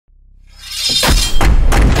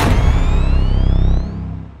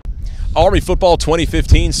Army Football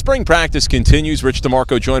 2015 spring practice continues. Rich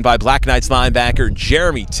DeMarco joined by Black Knights linebacker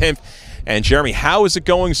Jeremy Timpf. And Jeremy, how is it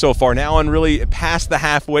going so far? Now on really past the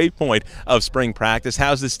halfway point of spring practice.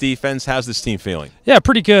 How's this defense? How's this team feeling? Yeah,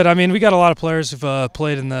 pretty good. I mean, we got a lot of players who've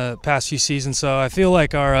played in the past few seasons, so I feel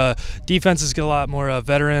like our defense has got a lot more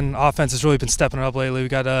veteran. Offense has really been stepping up lately. We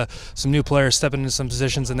got some new players stepping into some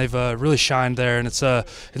positions, and they've really shined there, and it's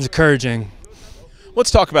encouraging. Let's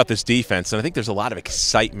talk about this defense, and I think there's a lot of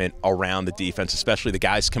excitement around the defense, especially the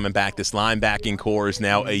guys coming back. This linebacking core is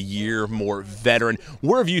now a year more veteran.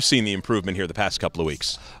 Where have you seen the improvement here the past couple of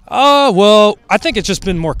weeks? Well, I think it's just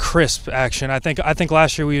been more crisp action. I think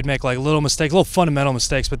last year we would make like little mistakes, little fundamental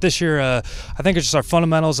mistakes, but this year I think it's just our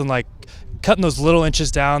fundamentals and like cutting those little inches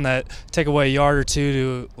down that take away a yard or two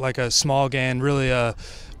to like a small gain really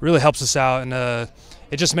helps us out, and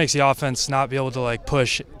it just makes the offense not be able to like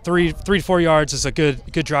push. Three to 4 yards is a good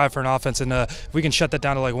drive for an offense, and if we can shut that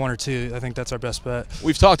down to like 1 or 2, I think that's our best bet.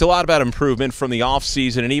 We've talked a lot about improvement from the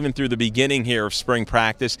offseason and even through the beginning here of spring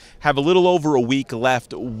practice. Have a little over a week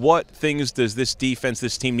left. What things does this defense,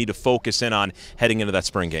 this team need to focus in on heading into that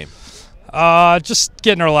spring game? Just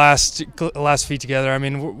getting our last feet together. I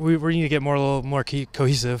mean, we need to get a little more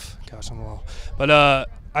cohesive. Gosh, I'm a little, but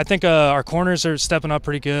I think our corners are stepping up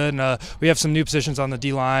pretty good, and we have some new positions on the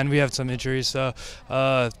D-line. We have some injuries, so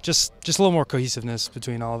just a little more cohesiveness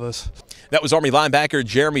between all of us. That was Army linebacker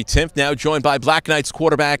Jeremy Timpf, now joined by Black Knights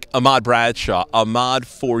quarterback Ahmad Bradshaw. Ahmad,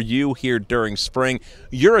 for you here during spring,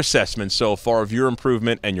 your assessment so far of your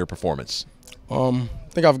improvement and your performance? I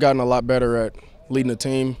think I've gotten a lot better at leading the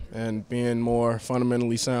team and being more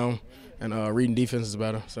fundamentally sound, and reading defenses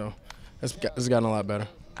better. So it's gotten a lot better.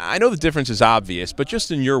 I know the difference is obvious, but just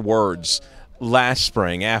in your words, last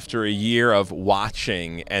spring, after a year of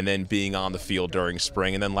watching and then being on the field during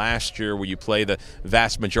spring, and then last year where you play the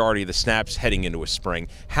vast majority of the snaps heading into a spring,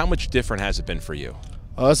 how much different has it been for you?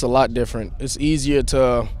 It's a lot different. It's easier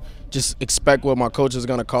to just expect what my coach is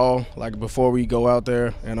going to call, like before we go out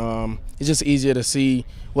there, and it's just easier to see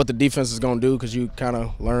what the defense is going to do because you kind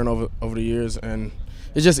of learn over the years, and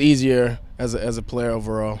it's just easier as a player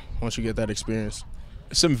overall once you get that experience.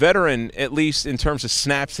 Some veteran, at least in terms of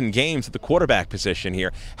snaps and games at the quarterback position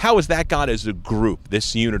here. How has that gone as a group,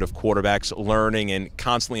 this unit of quarterbacks learning and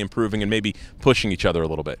constantly improving and maybe pushing each other a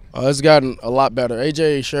little bit? It's gotten a lot better.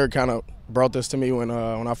 AJ sure kind of brought this to me when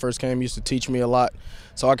I first came. He used to teach me a lot.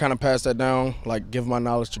 So I kind of passed that down, like give my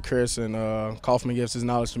knowledge to Chris, and Kaufman gives his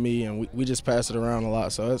knowledge to me, and we just pass it around a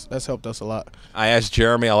lot. So that's helped us a lot. I asked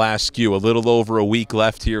Jeremy, I'll ask you, a little over a week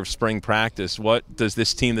left here of spring practice. What does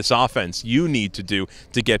this team, this offense, you need to do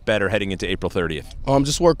to get better heading into April 30th?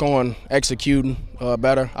 Just work on executing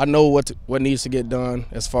better. I know what needs to get done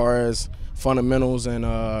as far as fundamentals and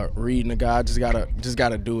reading the guy. Just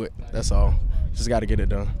gotta do it. That's all. Just got to get it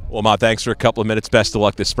done. Well, Ahmad, thanks for a couple of minutes. Best of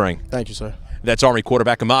luck this spring. Thank you, sir. That's Army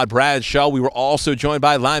quarterback Ahmad Bradshaw. We were also joined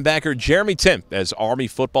by linebacker Jeremy Timpf as Army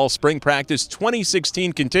football spring practice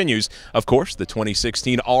 2016 continues. Of course, the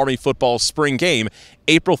 2016 Army football spring game,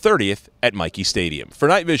 April 30th at Michie Stadium. For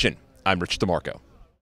Night Vision, I'm Rich DeMarco.